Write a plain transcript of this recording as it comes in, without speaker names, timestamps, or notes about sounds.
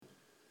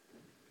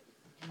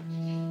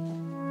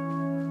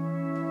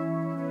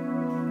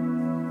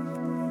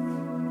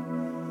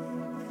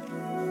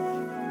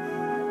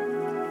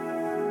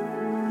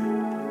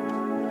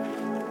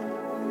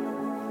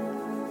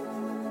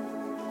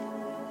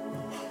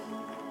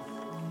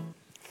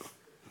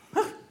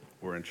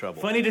in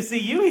trouble. Funny to see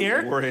you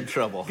here. We're in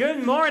trouble.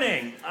 Good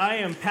morning. I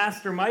am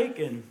Pastor Mike,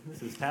 and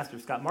this is Pastor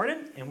Scott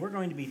Martin, and we're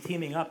going to be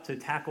teaming up to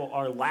tackle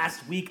our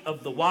last week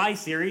of the Why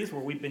series,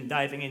 where we've been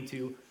diving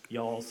into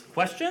y'all's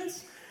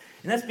questions.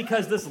 And that's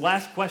because this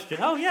last question,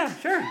 oh yeah,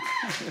 sure.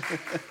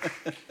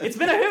 It's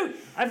been a hoot.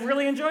 I've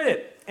really enjoyed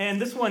it.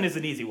 And this one is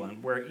an easy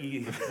one. We're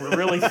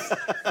really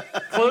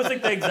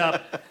closing things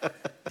up.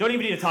 Don't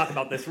even need to talk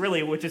about this,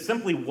 really, which is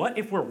simply, what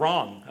if we're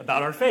wrong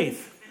about our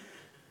faith?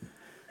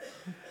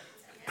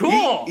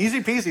 Cool.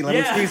 Easy peasy,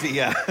 lemon squeezy,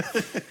 yeah.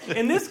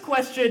 And this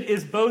question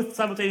is both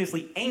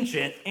simultaneously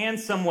ancient and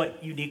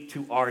somewhat unique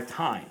to our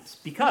times.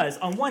 Because,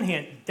 on one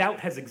hand, doubt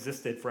has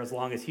existed for as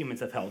long as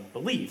humans have held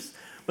beliefs.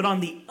 But on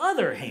the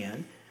other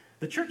hand,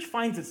 the church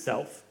finds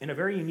itself in a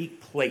very unique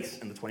place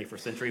in the 21st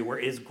century where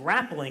it is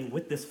grappling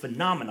with this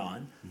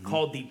phenomenon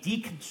called the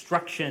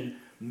deconstruction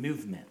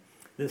movement.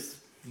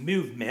 This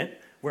movement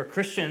where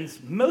Christians,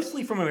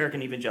 mostly from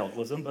American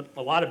evangelicalism, but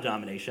a lot of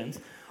denominations,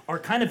 are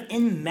kind of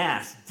en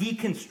masse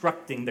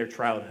deconstructing their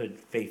childhood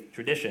faith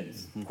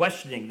traditions,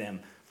 questioning them,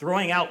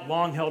 throwing out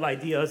long-held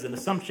ideas and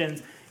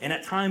assumptions, and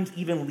at times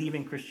even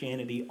leaving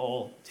Christianity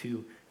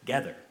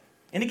altogether.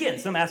 And again,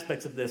 some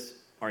aspects of this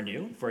are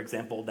new. For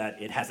example,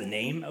 that it has a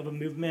name of a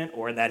movement,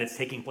 or that it's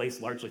taking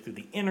place largely through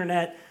the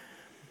internet.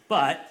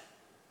 But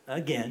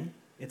again,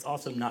 it's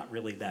also not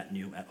really that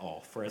new at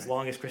all. For as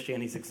long as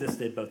Christianity's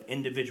existed, both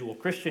individual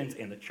Christians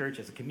and the church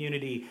as a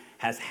community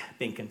has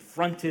been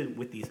confronted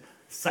with these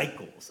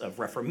cycles of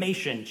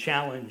reformation,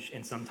 challenge,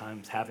 and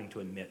sometimes having to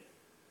admit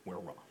we're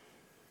wrong.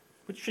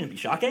 Which shouldn't be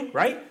shocking,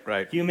 right?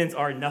 Right. Humans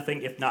are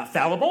nothing if not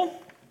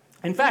fallible.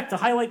 In fact, to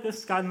highlight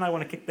this, Scott and I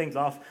want to kick things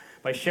off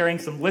by sharing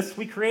some lists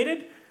we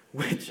created,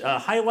 which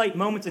highlight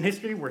moments in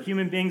history where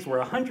human beings were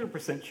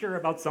 100% sure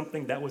about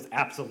something that was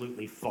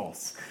absolutely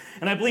false.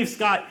 And I believe,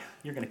 Scott,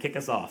 you're going to kick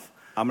us off.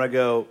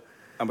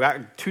 I've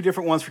got two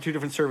different ones for two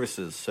different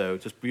services, so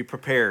just be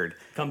prepared.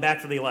 Come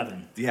back for the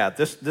 11. Yeah,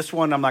 this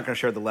one I'm not going to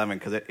share the 11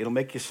 because it'll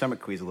make your stomach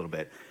quease a little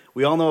bit.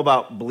 We all know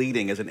about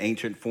bleeding as an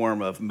ancient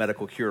form of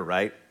medical cure,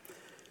 right?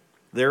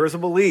 There is a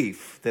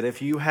belief that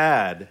if you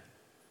had,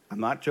 I'm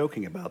not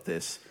joking about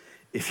this,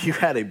 if you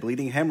had a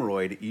bleeding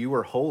hemorrhoid, you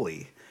were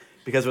holy,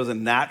 because it was a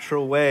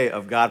natural way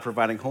of God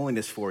providing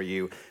holiness for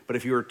you. But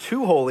if you were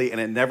too holy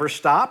and it never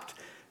stopped,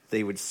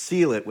 they would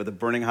seal it with a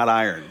burning hot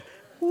iron.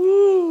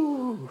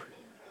 Woo!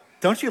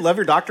 Don't you love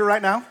your doctor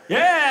right now?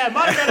 Yeah,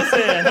 modern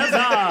medicine,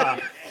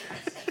 huzzah!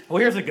 Well,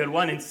 here's a good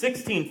one. In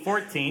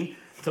 1614,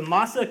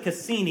 Tommaso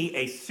Cassini,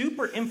 a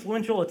super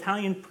influential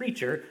Italian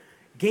preacher,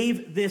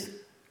 gave this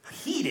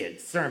heated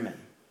sermon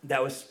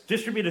that was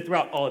distributed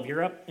throughout all of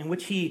Europe, in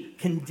which he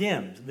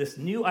condemned this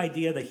new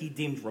idea that he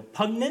deemed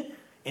repugnant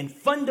and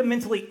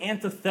fundamentally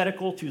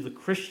antithetical to the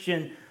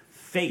Christian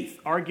faith,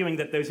 arguing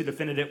that those who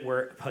defended it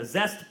were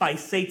possessed by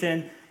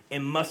Satan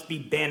and must be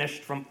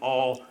banished from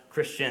all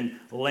Christian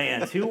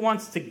lands. Who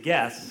wants to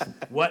guess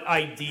what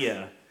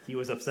idea he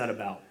was upset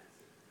about?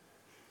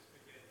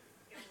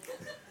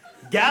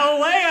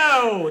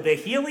 Galileo, the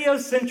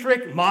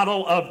heliocentric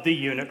model of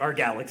the our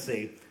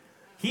galaxy.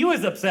 He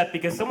was upset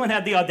because someone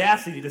had the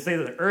audacity to say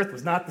that the Earth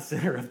was not the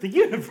center of the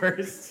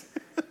universe.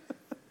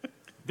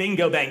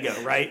 Bingo, bango,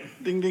 right?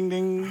 Ding, ding,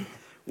 ding.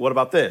 What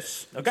about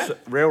this? Okay. So,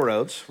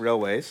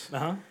 railways.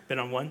 Been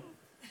on one?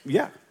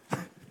 Yeah.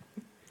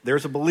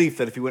 There's a belief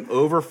that if you went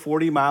over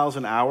 40 miles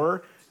an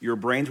hour, your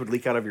brains would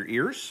leak out of your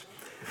ears.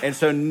 And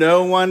so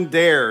no one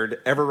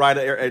dared ever ride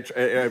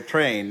a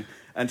train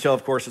until,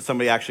 of course,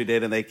 somebody actually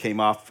did, and they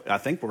came off. I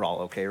think we're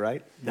all okay,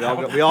 right?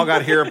 We all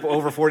got here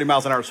over 40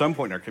 miles an hour at some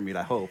point in our commute,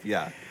 I hope,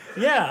 yeah.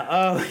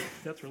 Yeah,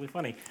 that's really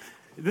funny.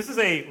 This is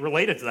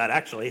related to that,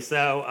 actually.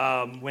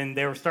 So when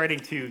they were starting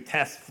to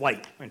test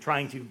flight and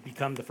trying to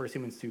become the first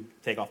humans to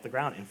take off the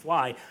ground and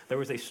fly, there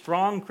was a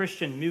strong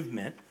Christian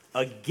movement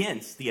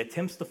against the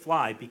attempts to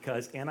fly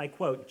because, and I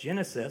quote,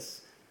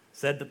 Genesis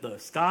said that the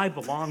sky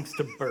belongs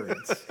to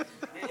birds,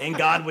 and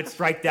God would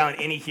strike down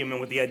any human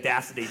with the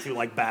audacity to,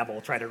 like Babel,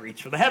 try to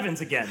reach for the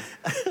heavens again.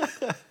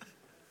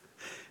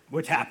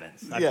 Which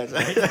happens. Yes.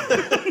 Right?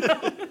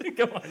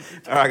 Go on.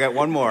 All right, I got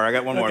one more.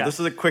 Okay. This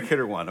is a quick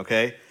hitter one,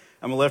 okay?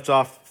 I'm going to lift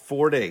off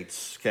 4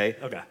 dates, okay?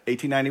 Okay.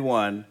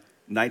 1891,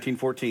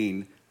 1914,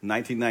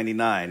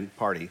 1999,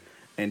 party,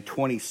 and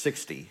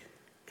 2060,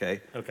 okay?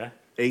 Okay.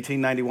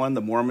 1891,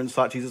 the Mormons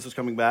thought Jesus was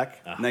coming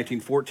back.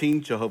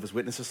 1914, Jehovah's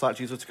Witnesses thought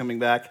Jesus was coming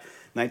back.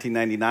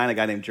 1999, a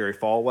guy named Jerry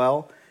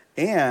Falwell.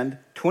 And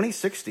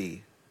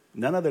 2060,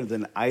 none other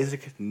than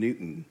Isaac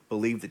Newton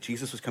believed that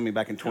Jesus was coming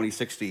back in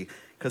 2060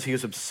 because he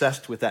was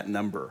obsessed with that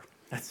number.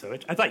 That's so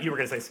interesting. I thought you were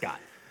going to say Scott.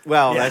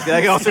 Well, yeah.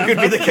 that also could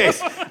be the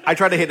case. I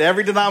tried to hit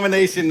every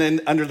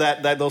denomination under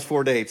those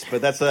 4 dates,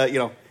 but that's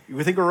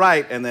we think we're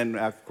right, and then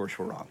of course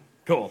we're wrong.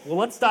 Cool. Well,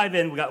 let's dive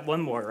in. We got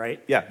one more,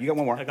 right? Yeah, you got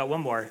one more. I got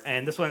one more,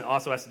 and this one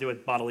also has to do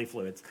with bodily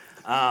fluids.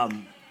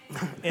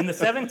 In the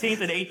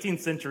 17th and 18th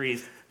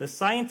centuries, the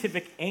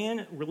scientific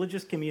and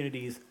religious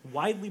communities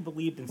widely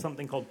believed in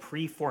something called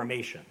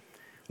preformation,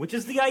 which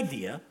is the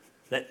idea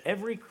that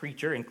every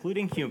creature,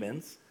 including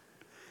humans,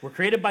 were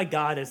created by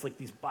God as like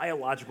these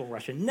biological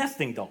Russian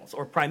nesting dolls,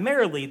 or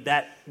primarily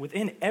that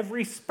within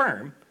every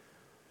sperm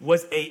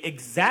was an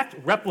exact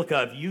replica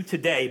of you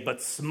today,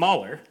 but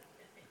smaller,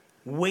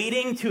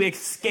 waiting to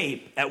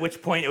escape, at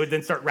which point it would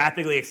then start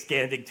rapidly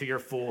expanding to your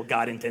full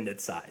God-intended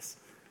size.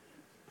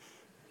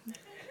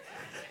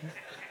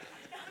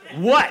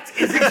 What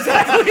is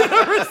exactly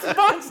the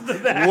response to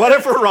that? What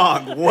if we're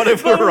wrong? What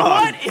if we're wrong?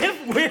 What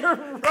if we're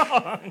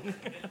wrong?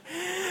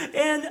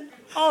 And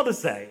all to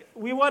say,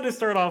 we want to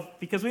start off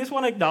because we just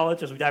want to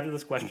acknowledge, as we dive into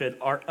this question,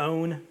 our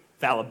own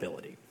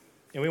fallibility.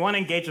 And we want to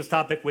engage this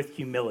topic with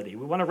humility.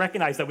 We want to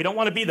recognize that we don't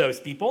want to be those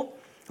people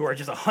who are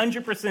just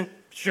 100%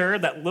 sure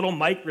that little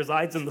Mike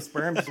resides in the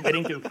sperm, just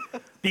waiting to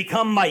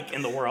become Mike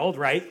in the world,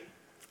 right?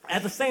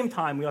 At the same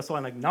time, we also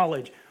want to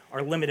acknowledge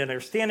our limited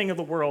understanding of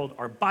the world,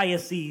 our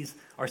biases,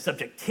 our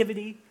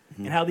subjectivity,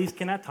 and how these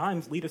can at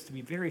times lead us to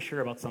be very sure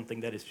about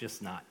something that is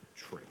just not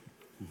true.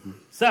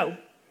 So,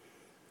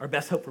 our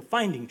best hope for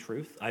finding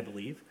truth, I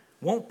believe,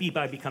 won't be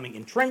by becoming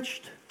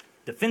entrenched,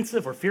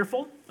 defensive, or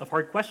fearful of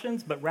hard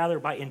questions, but rather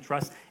by, in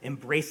trust,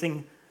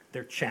 embracing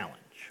their challenge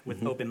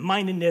with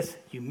open-mindedness,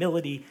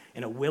 humility,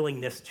 and a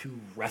willingness to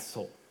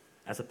wrestle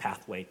as a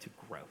pathway to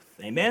growth.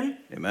 Amen?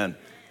 Amen.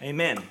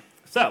 Amen.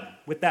 So,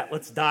 with that,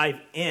 let's dive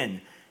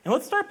in. And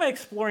let's start by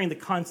exploring the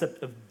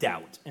concept of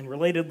doubt, and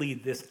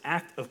relatedly, this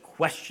act of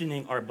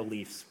questioning our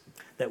beliefs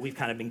that we've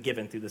kind of been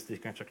given through this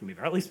deconstruction movement,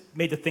 or at least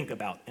made to think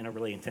about in a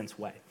really intense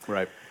way.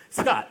 Right.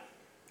 Scott,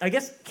 I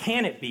guess,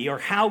 can it be, or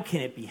how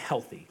can it be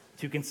healthy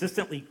to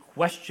consistently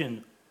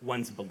question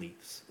one's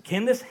beliefs?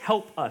 Can this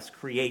help us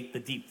create the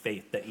deep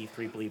faith that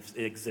E3 believes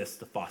it exists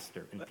to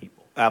foster in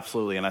people?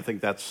 Absolutely, and I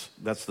think that's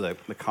the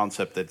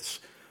concept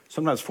that's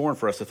sometimes foreign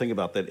for us to think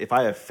about, that if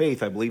I have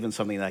faith, I believe in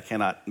something that I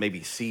cannot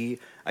maybe see,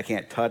 I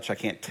can't touch, I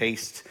can't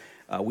taste.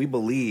 We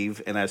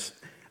believe, and as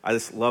I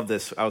just love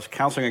this, I was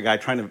counseling a guy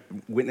trying to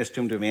witness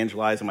to him to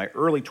evangelize in my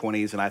early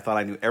 20s, and I thought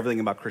I knew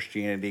everything about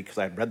Christianity because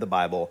I had read the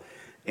Bible,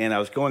 and I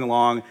was going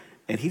along,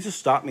 and he just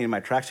stopped me in my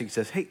tracks. He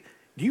says, hey,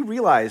 do you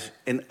realize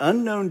an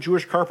unknown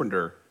Jewish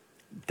carpenter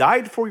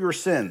died for your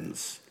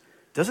sins?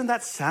 Doesn't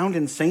that sound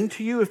insane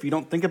to you if you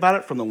don't think about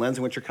it from the lens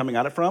in which you're coming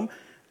at it from?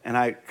 And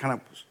I kind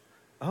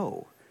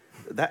of,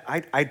 that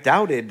I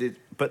doubted it,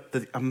 but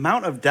the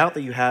amount of doubt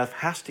that you have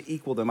has to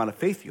equal the amount of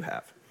faith you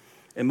have.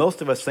 And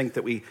most of us think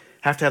that we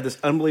have to have this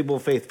unbelievable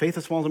faith. Faith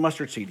as small as a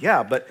mustard seed,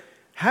 yeah, but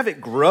have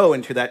it grow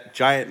into that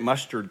giant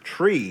mustard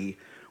tree,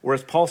 or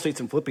as Paul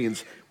states in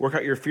Philippians, work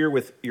out your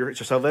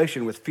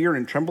salvation with fear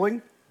and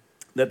trembling.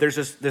 That there's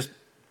this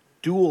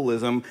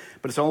dualism,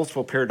 but it's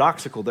also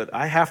paradoxical that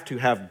I have to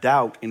have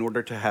doubt in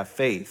order to have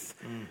faith.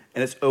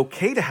 And it's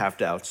okay to have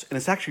doubts, and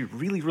it's actually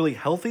really, really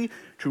healthy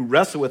to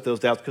wrestle with those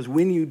doubts, because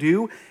when you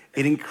do,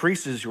 it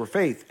increases your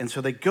faith. And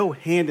so they go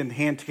hand in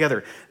hand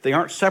together. They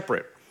aren't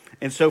separate.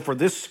 And so for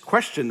this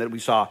question that we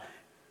saw,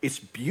 it's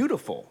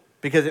beautiful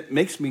because it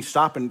makes me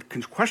stop and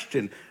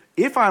question,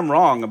 if I'm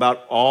wrong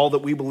about all that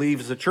we believe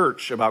as a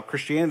church, about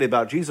Christianity,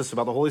 about Jesus,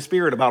 about the Holy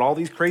Spirit, about all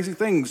these crazy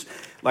things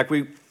like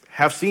we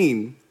have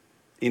seen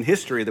in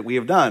history that we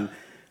have done,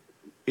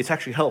 it's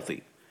actually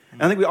healthy.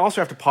 And I think we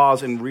also have to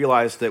pause and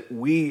realize that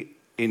we,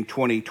 in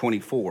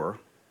 2024,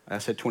 I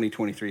said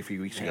 2023 a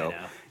few weeks ago.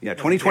 Yeah,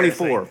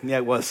 2024. Yeah,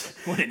 it was.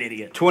 What an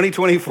idiot.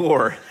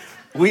 2024.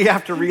 We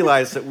have to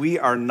realize that we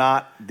are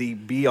not the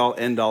be-all,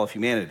 end-all of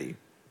humanity.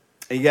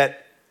 And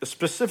yet,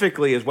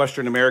 specifically as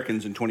Western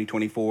Americans in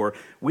 2024,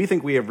 we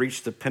think we have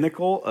reached the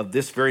pinnacle of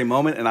this very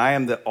moment, and I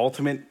am the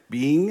ultimate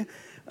being,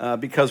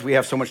 because we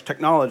have so much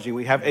technology.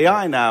 We have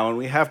AI now, and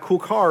we have cool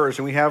cars,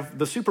 and we have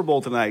the Super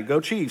Bowl tonight. Go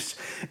Chiefs.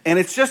 And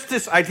it's just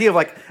this idea of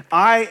like,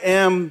 I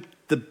am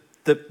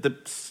the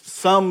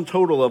sum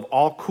total of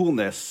all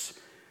coolness,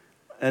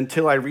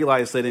 until I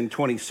realize that in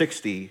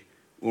 2060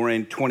 or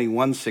in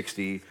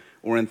 2160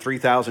 or in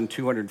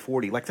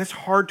 3240, like that's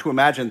hard to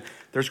imagine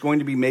there's going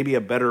to be maybe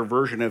a better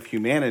version of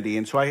humanity.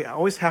 And so I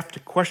always have to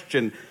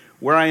question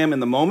where I am in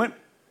the moment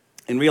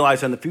and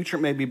realize in the future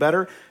it may be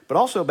better, but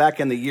also back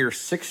in the year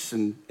 6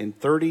 and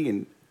 30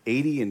 and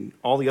 80 and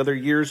all the other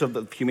years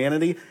of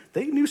humanity,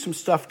 they knew some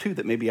stuff too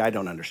that maybe I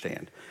don't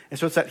understand. And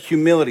so it's that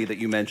humility that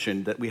you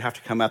mentioned, that we have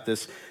to come at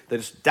this, that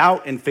it's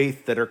doubt and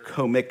faith that are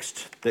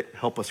co-mixed that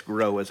help us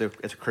grow as a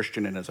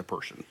Christian and as a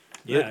person.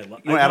 Yeah, you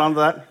want to add on to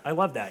that? I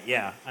love that,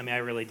 yeah. I mean, I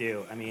really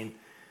do. I mean,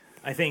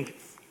 I think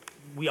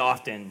we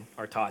often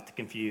are taught to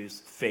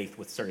confuse faith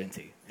with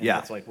certainty. And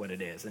that's like what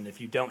it is. And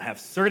if you don't have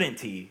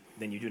certainty,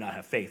 then you do not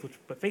have faith.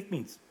 But faith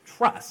means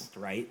trust,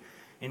 right?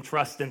 And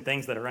trust in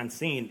things that are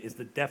unseen is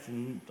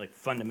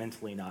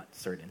fundamentally not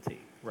certainty,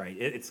 right?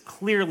 It's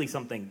clearly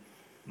something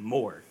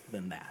more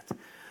than that.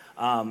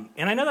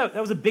 And I know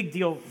that was a big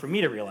deal for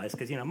me to realize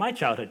because, my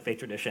childhood faith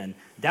tradition,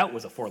 doubt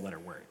was a 4-letter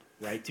word,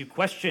 right? To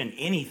question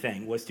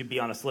anything was to be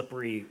on a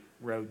slippery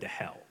road to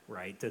hell,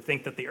 right? To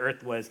think that the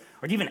earth was,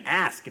 or to even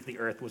ask if the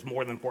earth was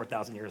more than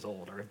 4,000 years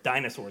old or if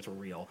dinosaurs were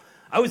real.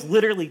 I was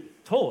literally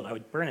told I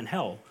would burn in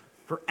hell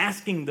for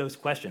asking those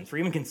questions, for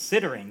even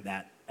considering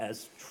that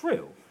as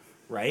true,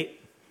 right?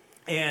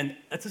 And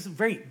that's just a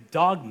very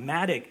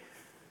dogmatic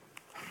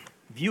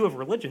view of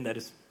religion that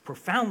is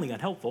profoundly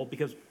unhelpful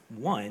because,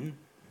 one,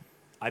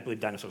 I believe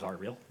dinosaurs are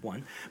real,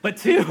 one. But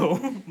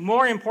two,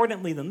 more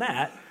importantly than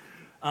that,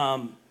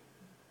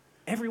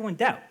 everyone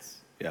doubts.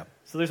 Yeah.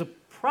 So there's a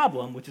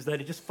problem, which is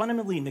that it just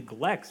fundamentally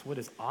neglects what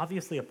is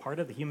obviously a part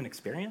of the human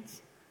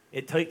experience.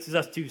 It teaches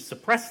us to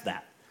suppress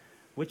that,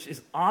 which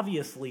is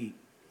obviously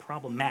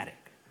problematic.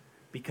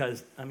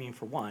 Because, I mean,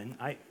 for one,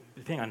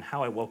 depending on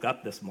how I woke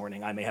up this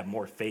morning, I may have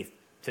more faith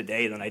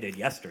today than I did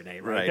yesterday,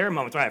 right? There are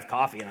moments where I have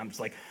coffee and I'm just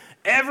like,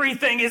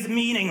 everything is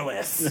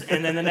meaningless.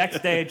 And then the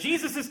next day,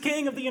 Jesus is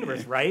king of the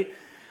universe, right?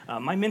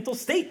 My mental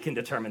state can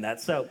determine that.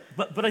 So,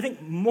 but I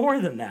think more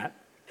than that,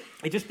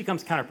 it just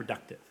becomes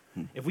counterproductive.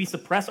 If we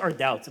suppress our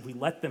doubts, if we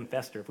let them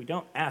fester, if we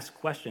don't ask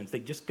questions, they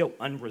just go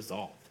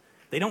unresolved.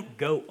 They don't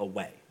go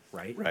away,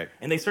 right? Right.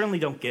 And they certainly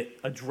don't get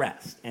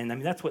addressed. And I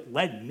mean, that's what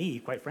led me,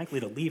 quite frankly,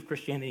 to leave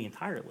Christianity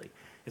entirely.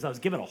 Is I was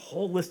given a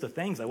whole list of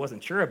things I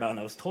wasn't sure about, and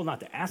I was told not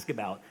to ask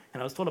about,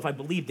 and I was told if I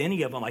believed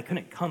any of them, I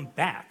couldn't come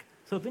back.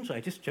 So eventually,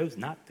 I just chose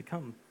not to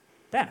come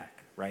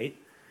back, right?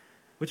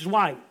 Which is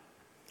why,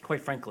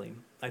 quite frankly,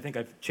 I think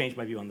I've changed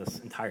my view on this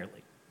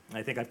entirely. And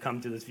I think I've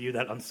come to this view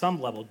that on some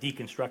level,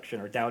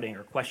 deconstruction or doubting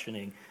or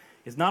questioning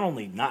is not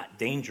only not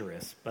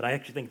dangerous, but I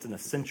actually think it's an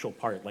essential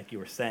part, like you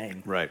were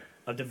saying, Right.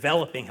 of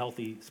developing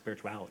healthy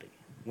spirituality.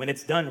 When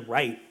it's done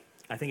right,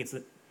 I think it's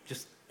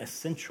just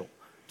essential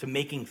to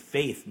making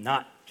faith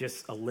not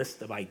just a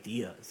list of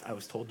ideas I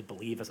was told to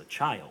believe as a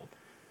child,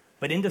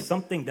 but into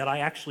something that I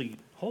actually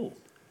hold,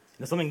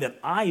 into something that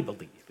I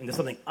believe, into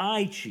something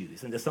I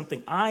choose, into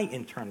something I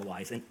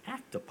internalize and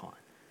act upon.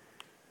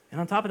 And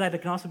on top of that,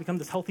 it can also become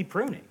this healthy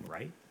pruning,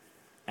 right?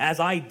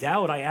 As I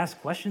doubt, I ask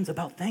questions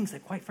about things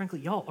that, quite frankly,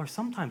 y'all, are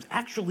sometimes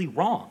actually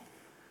wrong.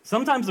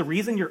 Sometimes the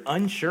reason you're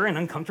unsure and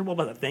uncomfortable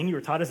about the thing you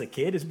were taught as a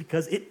kid is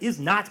because it is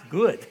not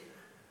good.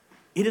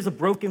 It is a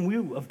broken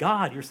view of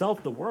God,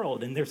 yourself, the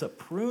world, and there's a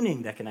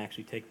pruning that can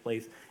actually take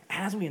place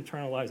as we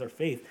internalize our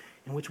faith,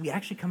 in which we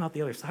actually come out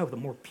the other side with a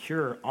more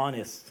pure,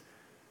 honest,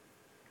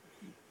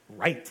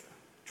 right,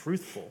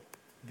 truthful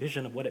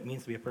vision of what it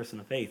means to be a person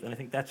of faith. And I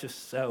think that's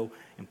just so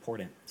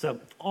important. So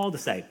all to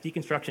say,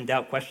 deconstruction,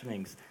 doubt,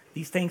 questionings,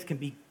 these things can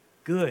be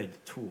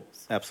good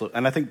tools. Absolutely.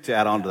 And I think to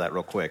add on to that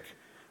real quick,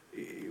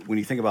 when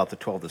you think about the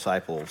 12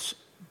 disciples,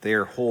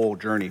 their whole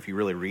journey, if you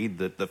really read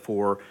the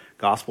four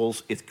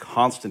Gospels, it's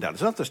constant doubt.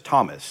 It's not just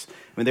Thomas.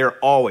 I mean, they're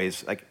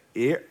always like,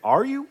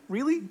 are you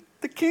really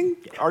the king?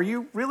 Are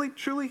you really,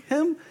 truly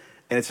him?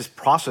 And it's this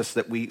process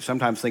that we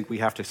sometimes think we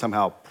have to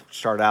somehow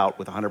start out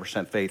with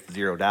 100% faith,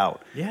 0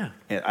 doubt. Yeah.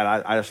 And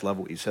I just love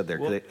what you said there,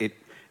 because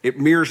it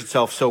mirrors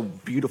itself so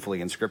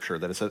beautifully in Scripture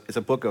that it's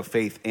a book of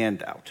faith and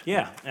doubt.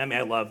 Yeah. I mean,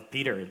 I love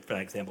Peter, for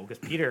example,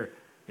 because Peter,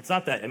 it's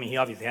not that, I mean, he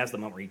obviously has the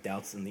moment where he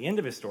doubts in the end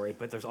of his story,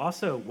 but there's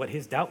also what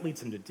his doubt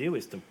leads him to do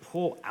is to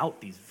pull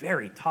out these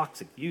very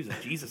toxic views of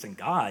Jesus and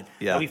God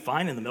that we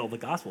find in the middle of the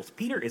Gospels.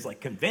 Peter is like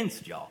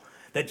convinced, y'all,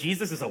 that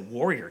Jesus is a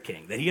warrior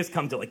king, that he has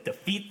come to like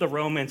defeat the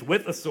Romans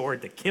with a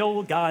sword to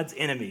kill God's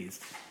enemies.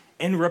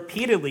 And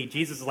repeatedly,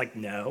 Jesus is like,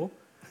 no,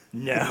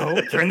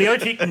 turn the other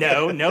cheek,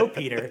 no,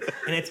 Peter.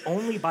 And it's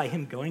only by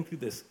him going through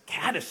this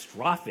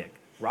catastrophic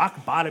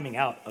rock bottoming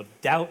out of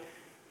doubt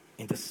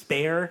and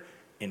despair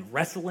and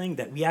wrestling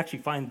that we actually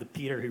find the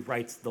Peter who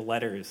writes the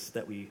letters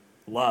that we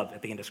love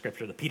at the end of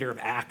Scripture, the Peter of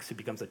Acts who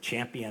becomes a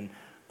champion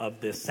of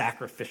this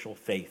sacrificial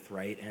faith,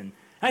 right? And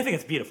I think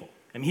it's beautiful.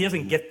 I mean, he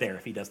doesn't get there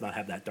if he does not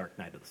have that dark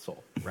night of the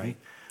soul, right?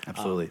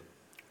 Absolutely.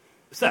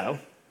 So,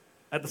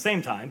 at the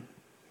same time,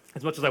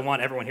 as much as I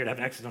want everyone here to have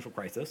an existential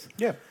crisis.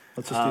 Yeah,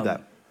 let's just do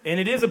that. And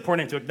it is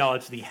important to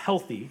acknowledge the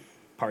healthy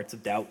parts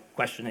of doubt,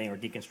 questioning, or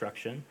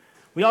deconstruction.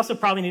 We also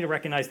probably need to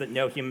recognize that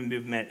no human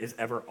movement is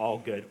ever all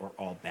good or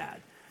all bad.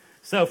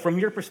 So, from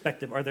your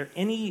perspective, are there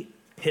any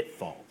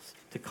pitfalls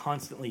to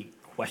constantly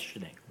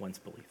questioning one's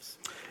beliefs?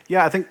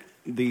 Yeah, I think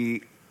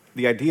the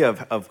idea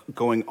of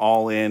going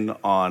all in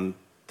on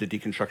the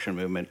deconstruction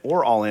movement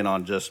or all in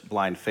on just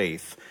blind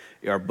faith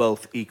are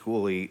both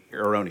equally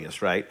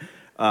erroneous, right?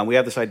 We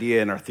have this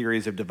idea in our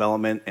theories of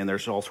development, and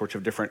there's all sorts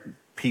of different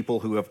people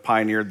who have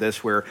pioneered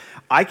this, where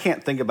I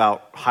can't think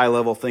about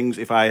high-level things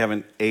if I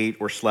haven't ate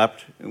or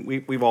slept.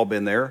 We've all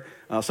been there.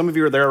 Some of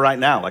you are there right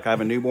now. Like, I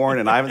have a newborn,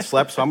 and I haven't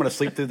slept, so I'm going to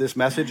sleep through this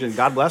message, and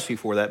God bless you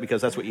for that,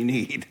 because that's what you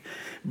need.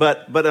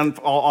 But in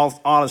all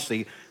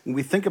honesty, when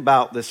we think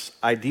about this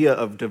idea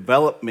of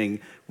developing,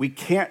 we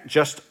can't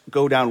just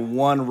go down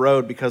one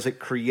road, because it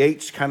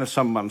creates kind of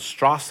some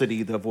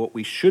monstrosity of what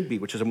we should be,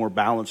 which is a more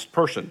balanced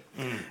person.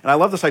 And I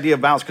love this idea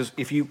of balance, because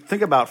if you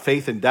think about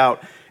faith and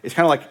doubt, it's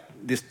kind of like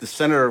the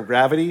center of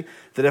gravity,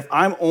 that if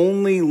I'm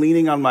only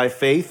leaning on my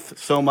faith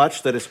so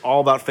much that it's all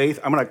about faith,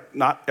 I'm going to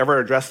not ever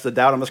address the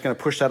doubt. I'm just going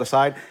to push that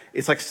aside.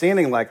 It's like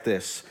standing like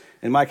this.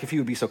 And Mike, if you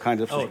would be so kind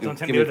to don't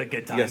tempt me with a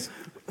good time. Yes.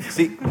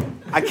 See,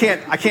 I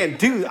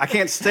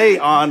can't stay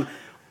on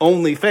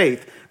only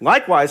faith.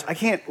 Likewise, I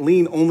can't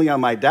lean only on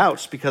my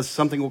doubts, because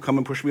something will come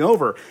and push me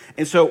over.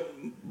 And so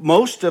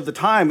most of the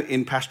time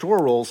in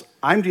pastoral roles,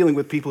 I'm dealing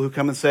with people who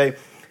come and say,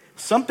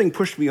 something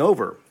pushed me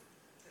over.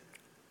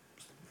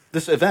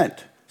 This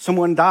event,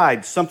 Someone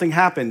died, something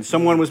happened,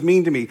 someone was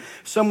mean to me,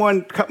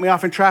 someone cut me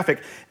off in traffic,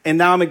 and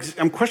now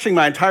I'm questioning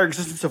my entire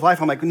existence of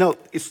life. I'm like, no,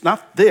 it's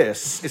not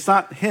this, it's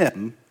not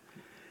him,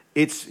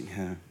 it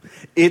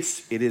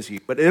is you.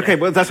 But okay,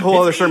 but that's a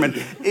whole other sermon.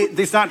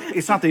 It's not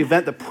the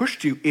event that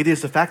pushed you, it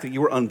is the fact that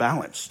you were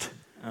unbalanced.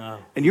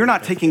 And you're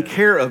not taking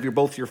care of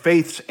both your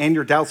faiths and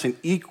your doubts in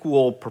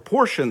equal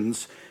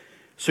proportions,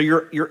 so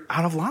you're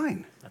out of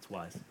line. That's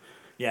wise.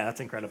 Yeah,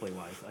 that's incredibly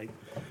wise.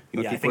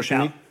 You keep pushing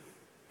me?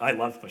 I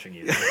love pushing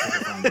you.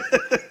 I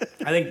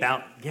think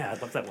I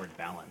love that word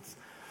balance.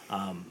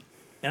 And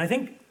I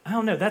think, I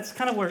don't know, that's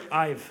kind of where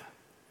I've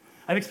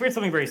experienced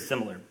something very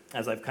similar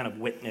as I've kind of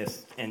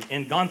witnessed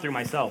and gone through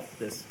myself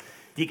this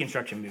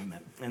deconstruction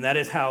movement. And that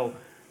is how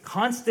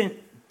constant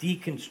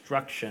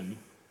deconstruction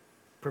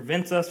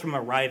prevents us from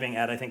arriving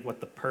at, I think, what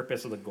the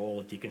purpose or the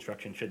goal of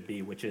deconstruction should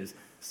be, which is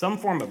some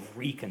form of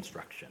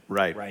reconstruction.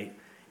 Right?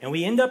 And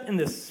we end up in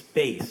this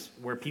space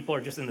where people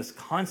are just in this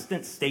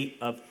constant state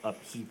of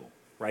upheaval.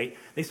 Right?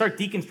 They start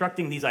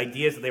deconstructing these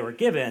ideas that they were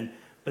given,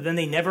 but then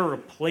they never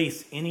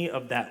replace any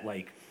of that,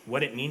 like,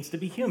 what it means to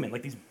be human.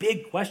 Like, these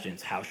big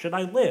questions. How should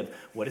I live?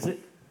 What is it?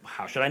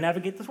 How should I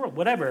navigate this world?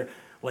 Whatever.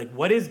 Like,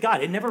 what is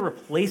God? It never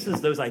replaces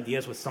those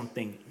ideas with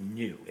something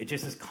new. It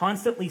just is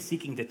constantly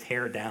seeking to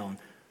tear down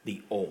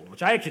the old,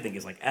 which I actually think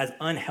is, like, as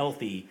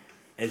unhealthy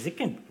as it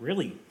can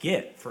really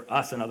get for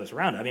us and others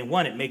around it. I mean,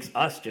 one, it makes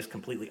us just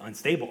completely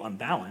unstable,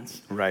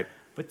 unbalanced. Right.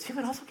 But two,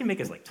 it also can make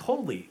us, like,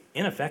 totally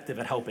ineffective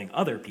at helping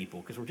other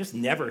people because we're just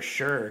never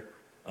sure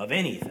of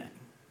anything.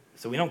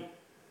 So we don't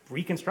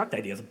reconstruct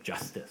ideas of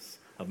justice,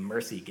 of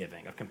mercy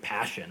giving, of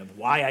compassion, of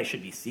why I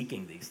should be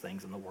seeking these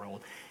things in the world.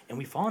 And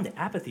we fall into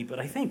apathy. But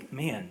I think,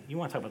 man, you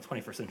want to talk about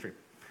 21st century.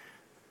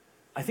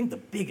 I think the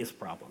biggest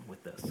problem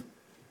with this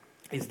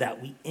is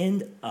that we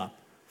end up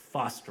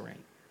fostering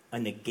a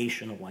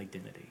negational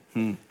identity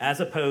as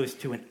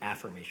opposed to an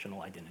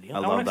affirmational identity. I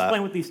want to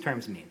explain what these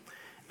terms mean.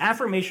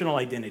 Affirmational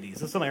identities,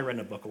 this is something I read in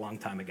a book a long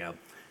time ago,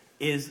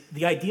 is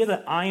the idea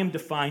that I am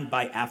defined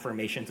by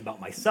affirmations about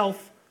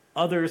myself,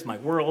 others, my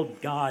world,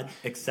 God,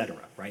 etc.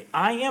 Right?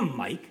 I am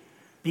Mike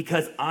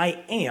because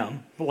I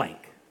am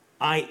blank.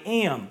 I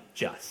am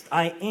just.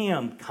 I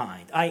am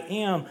kind. I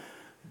am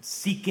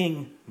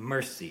seeking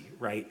mercy,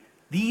 right?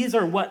 These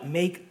are what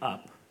make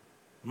up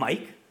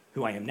Mike,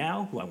 who I am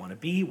now, who I want to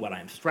be, what I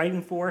am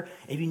striving for.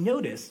 And if you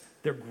notice,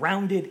 they're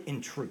grounded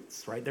in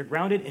truths, right? They're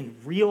grounded in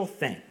real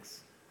things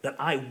that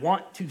I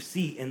want to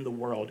see in the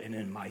world and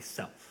in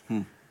myself.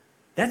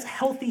 That's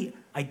healthy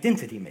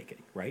identity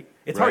making, right?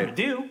 It's hard to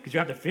do because you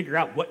have to figure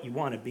out what you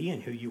want to be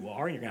and who you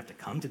are, and you're going to have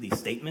to come to these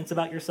statements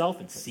about yourself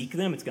and seek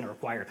them. It's going to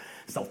require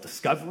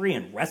self-discovery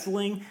and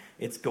wrestling.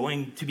 It's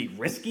going to be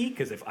risky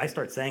because if I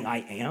start saying I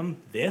am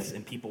this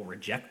and people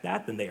reject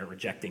that, then they are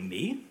rejecting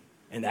me,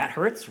 and that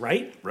hurts,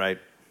 right? Right.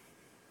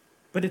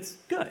 But it's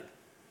good.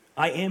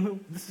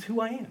 This is who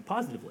I am,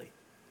 positively.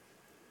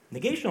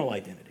 Negational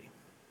identity,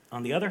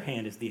 on the other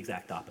hand, is the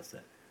exact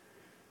opposite.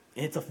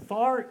 And it's a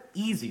far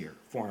easier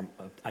form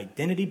of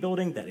identity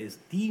building that is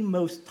the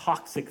most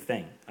toxic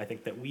thing, I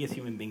think, that we as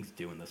human beings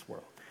do in this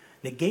world.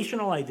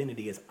 Negational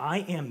identity is I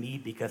am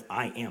me because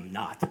I am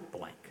not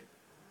blank.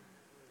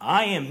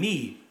 I am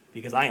me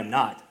because I am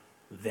not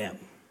them.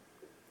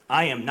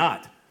 I am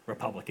not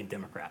Republican,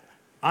 Democrat.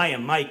 I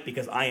am Mike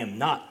because I am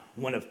not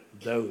one of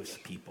those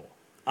people.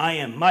 I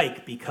am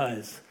Mike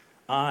because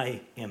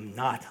I am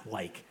not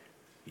like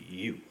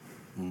you.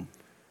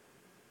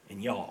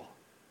 And y'all,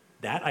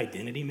 that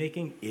identity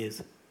making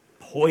is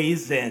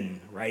poison,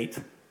 right?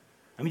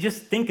 I mean,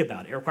 just think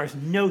about it. It requires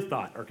no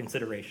thought or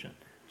consideration,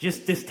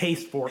 just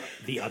distaste for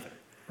the other.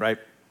 Right.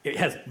 It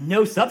has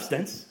no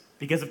substance,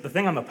 because if the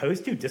thing I'm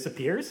opposed to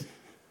disappears,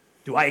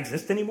 do I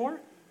exist anymore?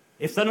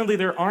 If suddenly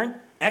there aren't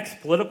X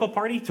political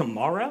party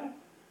tomorrow,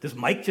 does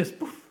Mike just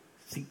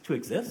cease to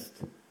exist?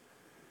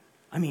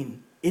 I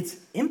mean, it's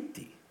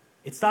empty.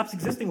 It stops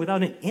existing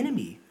without an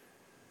enemy,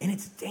 and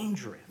it's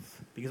dangerous.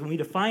 Because when we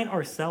define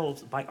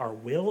ourselves by our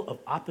will of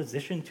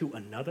opposition to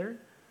another,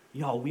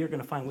 y'all, we are going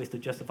to find ways to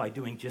justify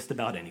doing just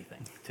about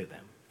anything to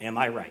them. Am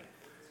I right?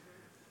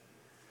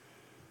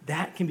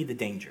 That can be the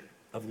danger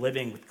of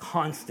living with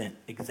constant,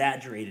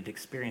 exaggerated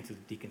experiences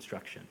of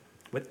deconstruction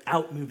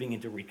without moving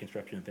into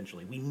reconstruction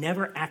eventually. We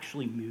never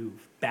actually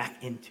move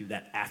back into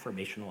that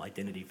affirmational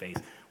identity phase.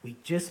 We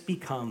just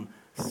become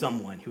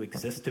someone who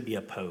exists to be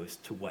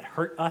opposed to what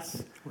hurt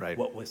us,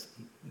 what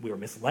we were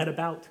misled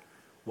about,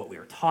 what we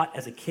were taught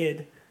as a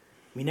kid.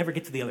 We never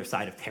get to the other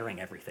side of tearing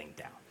everything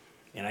down.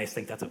 And I just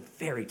think that's a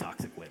very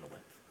toxic way to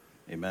live.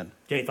 Amen.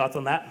 Any thoughts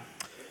on that?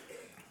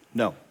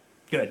 No.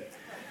 Good.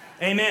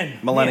 Amen.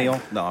 Millennial?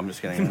 Yeah. No, I'm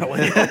just kidding.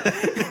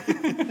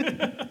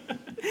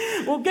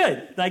 Well,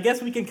 good. I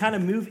guess we can kind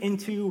of move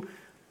into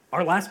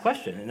our last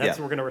question. And that's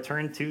we're going to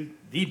return to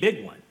the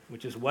big one,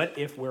 which is what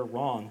if we're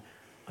wrong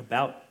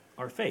about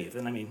our faith?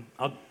 And I mean,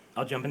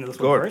 I'll jump into this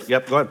one first.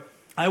 Yep, go ahead.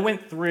 I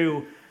went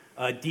through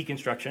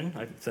deconstruction,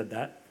 I've said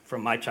that,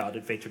 from my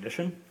childhood faith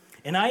tradition.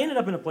 And I ended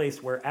up in a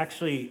place where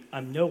actually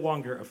I'm no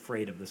longer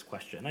afraid of this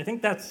question. And I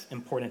think that's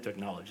important to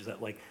acknowledge, is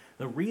that like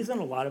The reason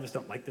a lot of us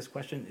don't like this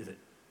question is it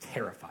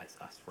terrifies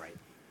us, right?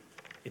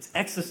 It's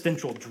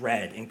existential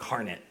dread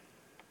incarnate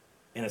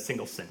in a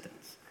single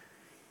sentence.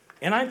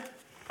 And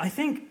I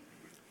think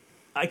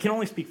I can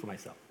only speak for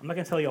myself. I'm not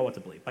going to tell you all what to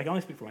believe, but I can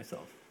only speak for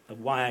myself of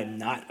why I'm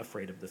not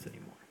afraid of this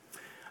anymore.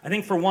 I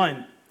think, for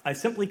one, I've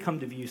simply come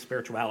to view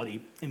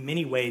spirituality in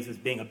many ways as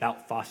being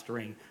about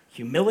fostering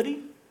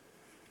humility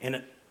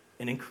and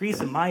an increase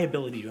in my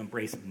ability to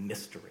embrace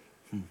mystery,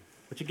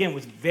 which, again,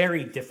 was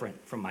very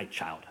different from my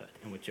childhood,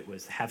 in which it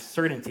was have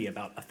certainty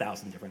about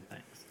 1,000 different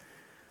things.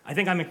 I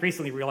think I'm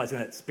increasingly realizing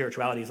that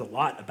spirituality is a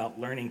lot about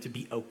learning to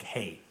be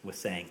okay with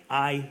saying,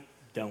 I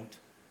don't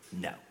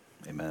know.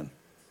 Amen.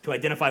 To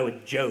identify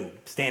with Job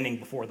standing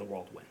before the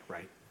whirlwind,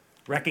 right?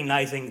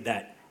 Recognizing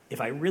that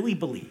if I really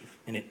believe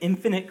in an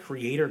infinite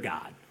creator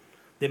God,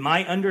 then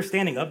my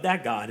understanding of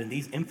that God and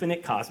these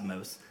infinite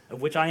cosmos,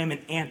 of which I am an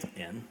ant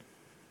in,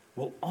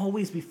 will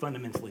always be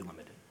fundamentally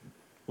limited,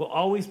 will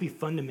always be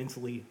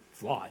fundamentally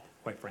flawed,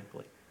 quite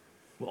frankly.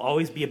 Will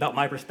always be about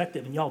my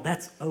perspective, and y'all,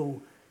 that's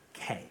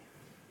okay.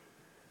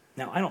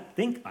 Now, I don't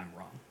think I'm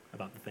wrong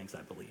about the things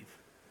I believe,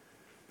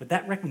 but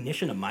that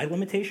recognition of my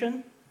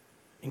limitation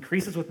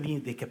increases with me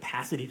the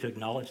capacity to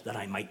acknowledge that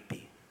I might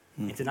be,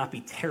 and to not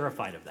be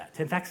terrified of that.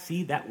 To, in fact,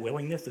 see that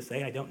willingness to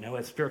say I don't know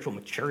as spiritual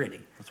maturity.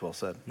 That's well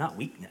said. Not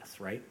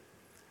weakness, right?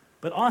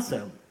 But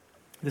also,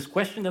 this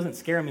question doesn't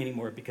scare me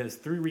anymore because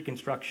through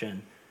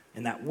Reconstruction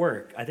and that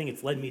work, I think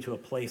it's led me to a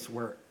place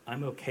where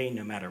I'm okay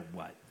no matter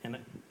what. And I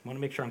want to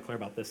make sure I'm clear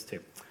about this too.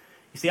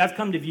 You see, I've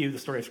come to view the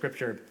story of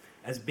Scripture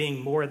as being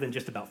more than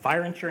just about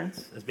fire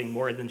insurance, as being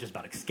more than just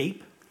about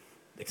escape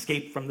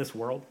from this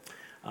world.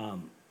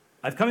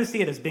 I've come to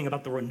see it as being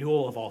about the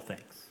renewal of all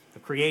things,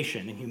 of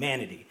creation and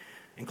humanity,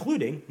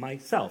 including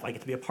myself. I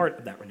get to be a part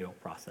of that renewal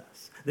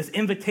process. This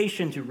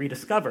invitation to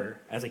rediscover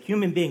as a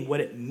human being what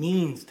it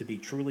means to be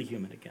truly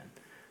human again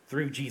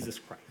through Jesus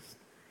Christ,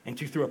 and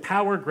to, through a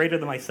power greater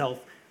than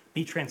myself,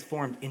 be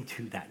transformed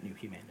into that new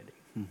humanity.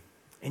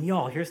 And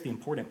y'all, here's the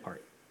important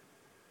part.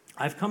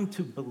 I've come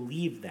to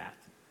believe that,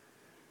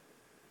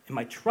 and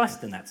my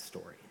trust in that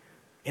story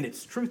and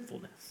its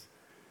truthfulness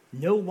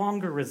no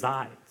longer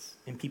resides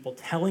in people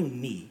telling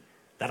me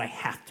that I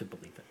have to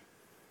believe it.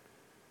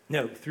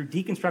 No, through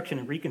deconstruction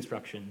and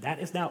reconstruction, that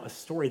is now a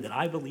story that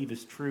I believe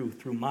is true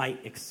through my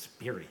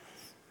experience.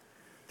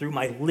 Through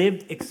my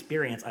lived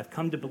experience, I've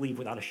come to believe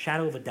without a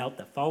shadow of a doubt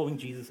that following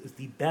Jesus is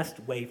the best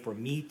way for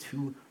me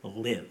to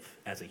live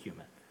as a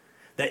human.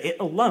 That it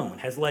alone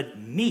has led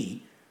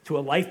me to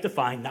a life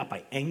defined not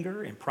by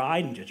anger and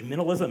pride and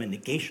judgmentalism and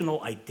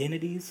negational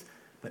identities,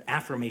 but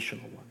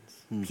affirmational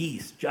ones.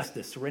 Peace,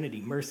 justice,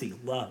 serenity, mercy,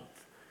 love.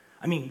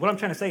 I mean, what I'm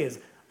trying to say is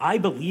I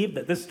believe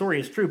that this story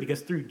is true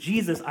because through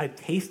Jesus, I've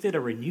tasted a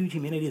renewed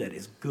humanity that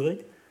is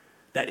good,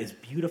 that is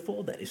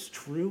beautiful, that is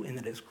true, and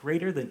that is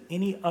greater than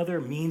any other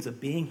means of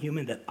being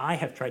human that I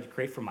have tried to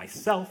create for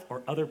myself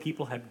or other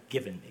people have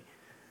given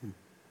me.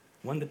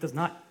 One that does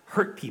not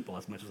hurt people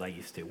as much as I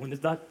used to, one that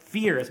does not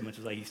fear as much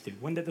as I used to,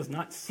 one that does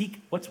not seek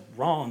what's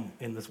wrong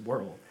in this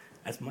world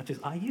as much as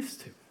I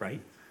used to,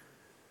 right?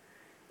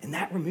 And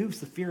that removes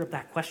the fear of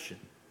that question.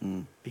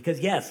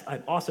 Because yes,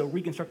 I've also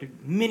reconstructed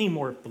many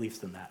more beliefs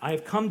than that. I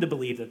have come to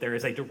believe that there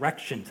is a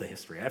direction to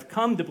history. I've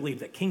come to believe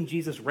that King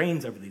Jesus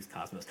reigns over these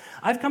cosmos.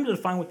 I've come to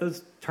define what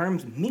those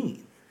terms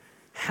mean.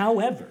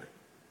 However,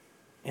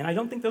 and I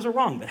don't think those are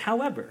wrong, but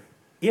however,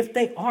 if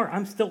they are,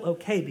 I'm still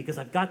okay because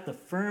I've got the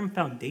firm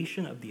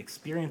foundation of the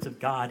experience of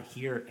God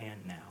here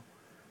and now.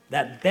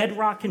 That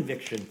bedrock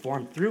conviction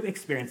formed through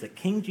experience that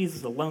King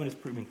Jesus alone is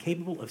proven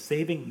capable of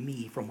saving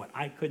me from what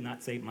I could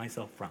not save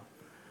myself from.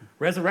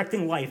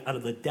 Resurrecting life out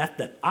of the death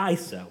that I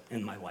sow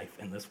in my life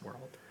in this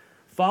world.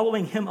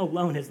 Following him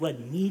alone has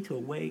led me to a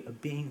way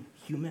of being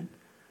human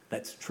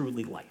that's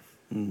truly life,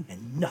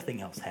 and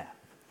nothing else has.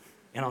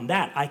 And on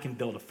that, I can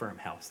build a firm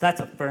house. That's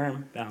a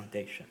firm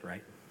foundation,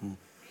 right?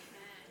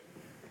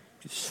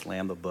 Just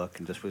slam the book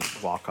and just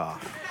walk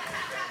off.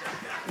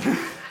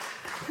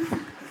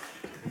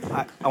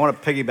 I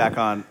want to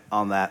piggyback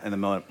on that in a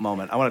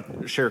moment. I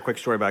want to share a quick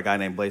story about a guy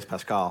named Blaise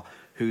Pascal,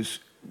 who's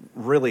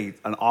really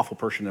an awful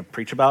person to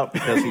preach about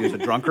because he was a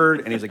drunkard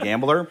and he's a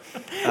gambler.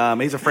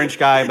 He's a French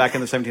guy back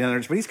in the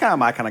 1700s, but he's kind of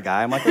my kind of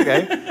guy. I'm like,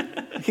 okay,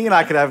 he and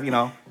I could have,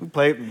 we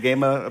play a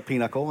game of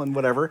pinochle and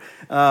whatever.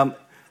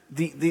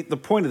 The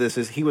point of this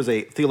is he was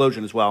a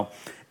theologian as well,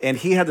 and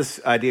he had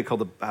this idea called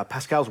the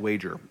Pascal's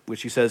wager,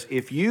 which he says,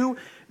 if you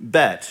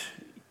bet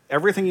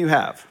everything you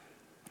have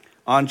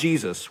on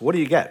Jesus, what do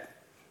you get?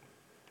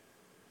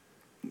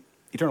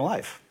 Eternal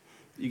life.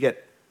 You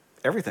get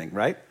everything,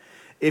 right?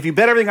 If you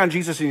bet everything on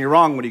Jesus and you're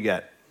wrong, what do you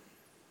get?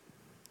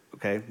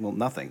 Okay, well,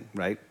 nothing,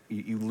 right?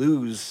 You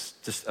lose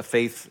just a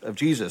faith of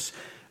Jesus.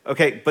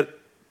 Okay,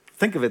 but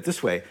think of it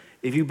this way.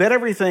 If you bet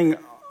everything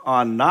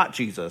on not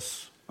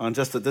Jesus, on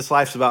just that this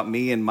life's about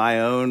me and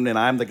my own and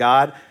I'm the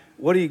God,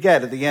 what do you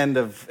get at the end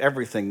of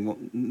everything? Well,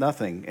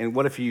 nothing. And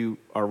what if you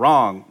are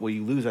wrong? Well,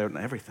 you lose out on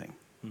everything.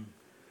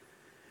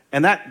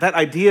 And that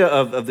idea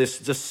of this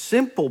just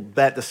simple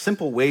bet, the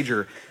simple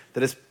wager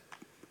that is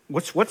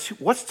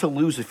what's to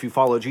lose if you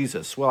follow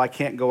Jesus? Well, I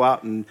can't go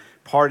out and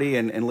party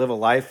and live a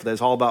life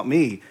that's all about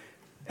me.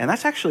 And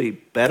that's actually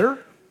better,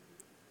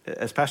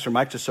 as Pastor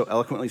Mike just so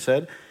eloquently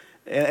said.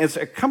 And it's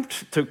come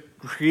to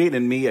create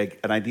in me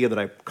an idea that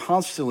I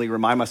constantly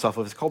remind myself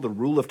of. It's called the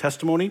rule of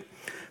testimony.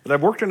 That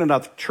I've worked in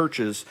enough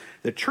churches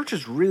that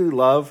churches really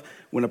love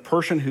when a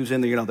person who's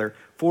in their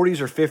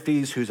 40s or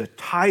 50s, who's a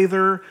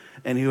tither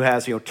and who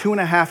has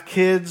 2.5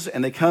 kids,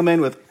 and they come in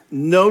with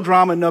no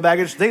drama, no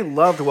baggage, they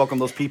love to welcome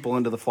those people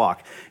into the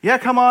flock. Yeah,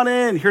 come on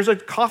in. Here's a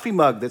coffee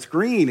mug that's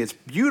green. It's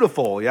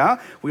beautiful,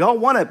 yeah? We all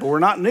want it, but we're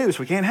not new,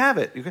 so we can't have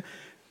it.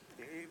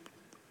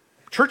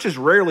 Churches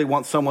rarely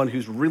want someone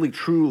who's really,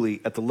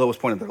 truly at the lowest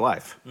point of their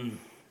life.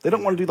 They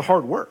don't want to do the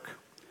hard work.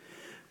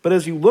 But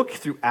as you look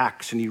through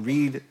Acts and you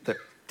read the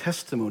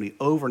testimony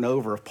over and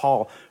over of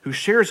Paul, who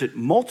shares it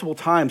multiple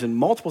times in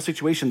multiple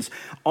situations,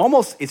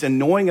 almost it's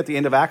annoying at the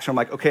end of Acts. I'm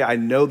like, okay, I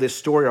know this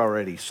story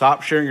already.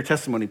 Stop sharing your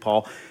testimony,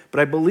 Paul. But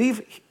I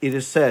believe it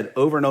is said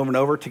over and over and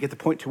over to get the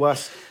point to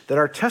us that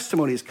our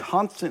testimony is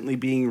constantly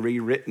being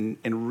rewritten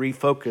and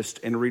refocused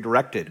and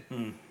redirected.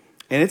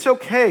 And it's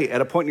okay at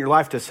a point in your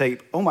life to say,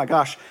 oh my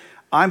gosh,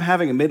 I'm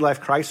having a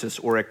midlife crisis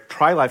or a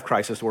tri-life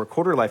crisis or a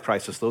quarter-life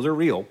crisis. Those are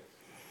real.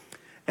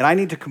 And I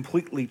need to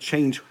completely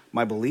change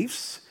my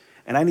beliefs,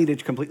 and I need to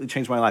completely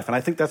change my life. And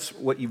I think that's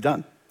what you've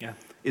done. Yeah.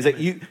 Is that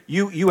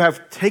you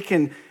have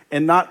taken,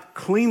 and not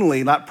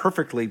cleanly, not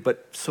perfectly,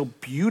 but so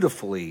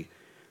beautifully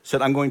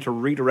said, I'm going to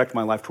redirect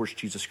my life towards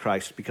Jesus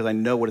Christ because I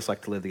know what it's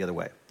like to live the other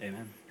way.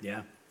 Amen.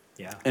 Yeah.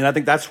 Yeah. And I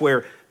think that's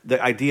where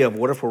the idea of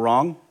what if we're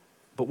wrong,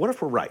 but what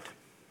if we're right?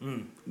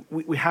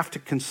 We have to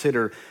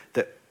consider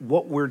that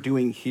what we're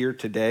doing here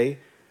today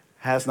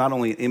has not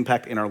only an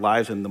impact in our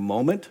lives in the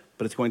moment,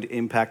 but it's going to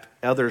impact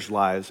others'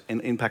 lives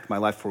and impact my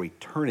life for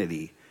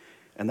eternity.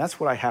 And that's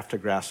what I have to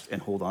grasp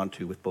and hold on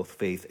to with both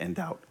faith and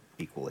doubt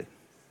equally.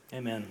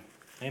 Amen.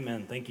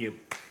 Amen. Thank you.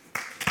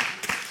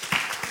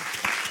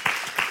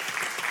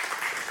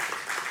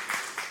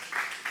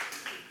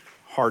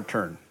 Hard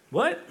turn.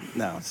 What?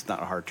 No, it's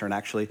not a hard turn,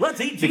 actually. Let's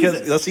eat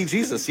Jesus. Let's eat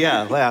Jesus,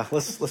 yeah.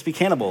 Let's be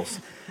cannibals.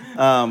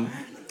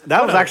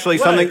 That was actually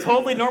something. A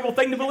totally normal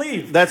thing to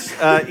believe. That's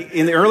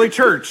in the early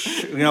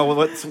church.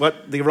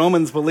 What the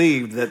Romans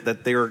believed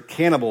that they were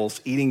cannibals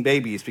eating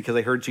babies because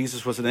they heard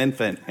Jesus was an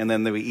infant, and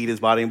then they would eat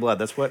his body and blood.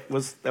 That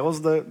was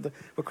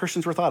what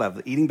Christians were thought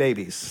of, eating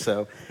babies.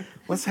 So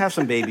let's have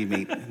some baby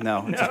meat. No,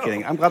 I'm just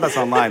kidding. I'm glad that's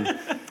online.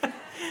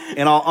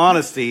 In all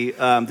honesty,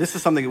 this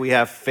is something that we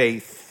have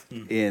faith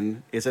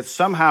in, is that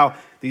somehow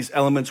these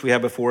elements we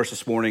have before us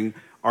this morning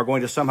are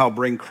going to somehow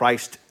bring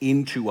Christ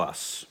into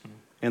us.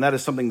 And that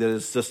is something that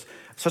is just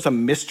such a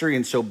mystery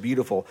and so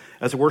beautiful.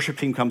 As the worship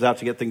team comes out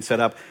to get things set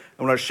up,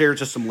 I want to share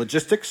just some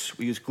logistics.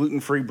 We use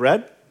gluten-free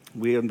bread.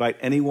 We invite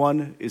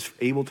anyone is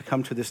able to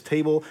come to this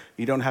table.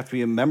 You don't have to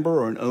be a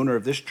member or an owner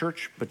of this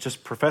church, but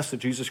just profess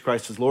that Jesus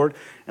Christ is Lord,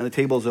 and the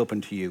table is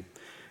open to you.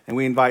 And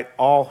we invite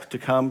all to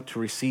come to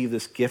receive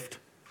this gift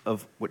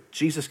of what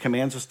Jesus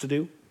commands us to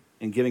do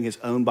in giving his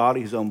own body,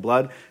 his own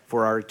blood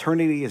for our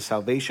eternity, his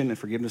salvation and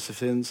forgiveness of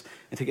sins,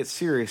 and take it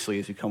seriously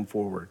as you come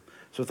forward.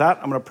 So with that,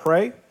 I'm going to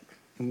pray,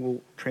 and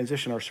we'll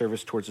transition our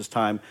service towards this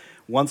time.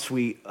 Once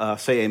we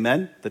say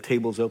amen, the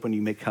table is open.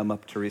 You may come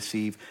up to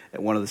receive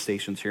at one of the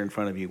stations here in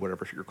front of you,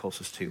 whatever you're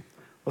closest to.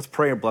 Let's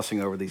pray a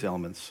blessing over these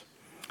elements.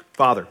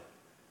 Father,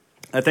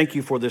 I thank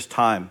you for this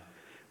time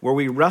where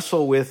we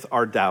wrestle with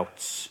our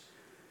doubts,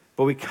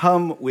 but we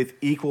come with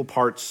equal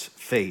parts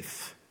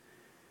faith,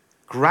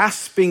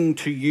 grasping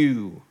to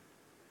you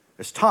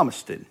as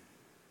Thomas did,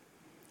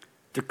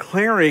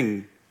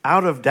 declaring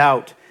out of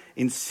doubt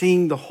in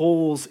seeing the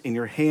holes in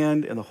your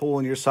hand and the hole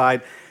in your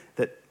side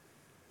that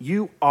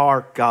you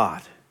are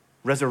God,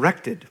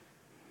 resurrected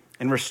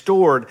and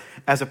restored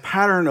as a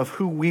pattern of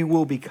who we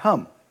will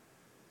become.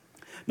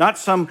 Not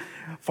some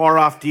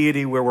far-off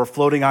deity where we're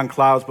floating on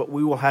clouds, but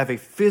we will have a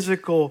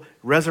physical,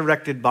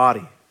 resurrected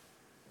body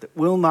that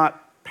will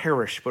not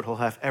perish, but will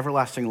have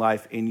everlasting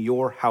life in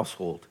your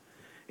household,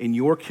 in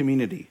your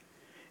community,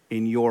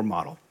 in your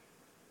model.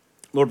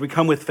 Lord, we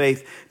come with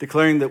faith,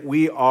 declaring that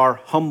we are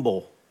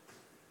humble,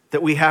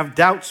 that we have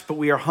doubts, but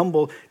we are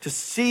humble to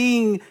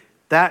seeing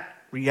that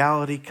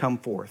reality come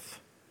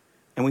forth.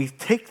 And we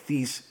take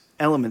these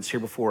elements here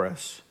before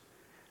us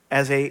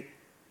as a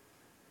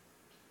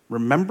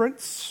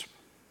remembrance,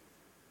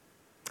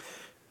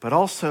 but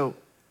also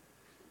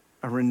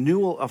a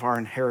renewal of our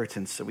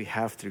inheritance that we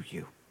have through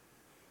you.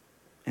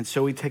 And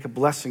so we take a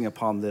blessing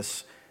upon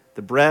this,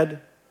 the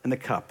bread and the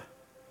cup,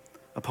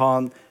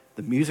 upon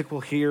the music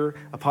we'll hear,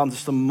 upon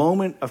just the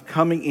moment of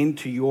coming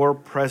into your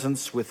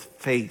presence with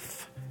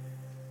faith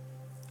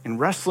and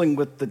wrestling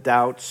with the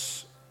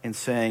doubts and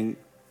saying,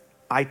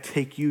 I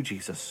take you,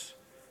 Jesus,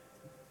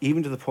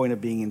 even to the point of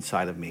being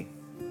inside of me.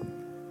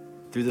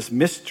 Through this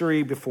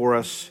mystery before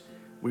us,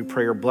 we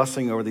pray your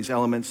blessing over these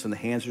elements and the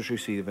hands which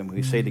receive them.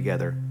 We say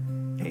together,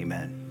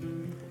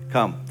 amen.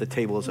 Come, the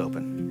table is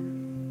open.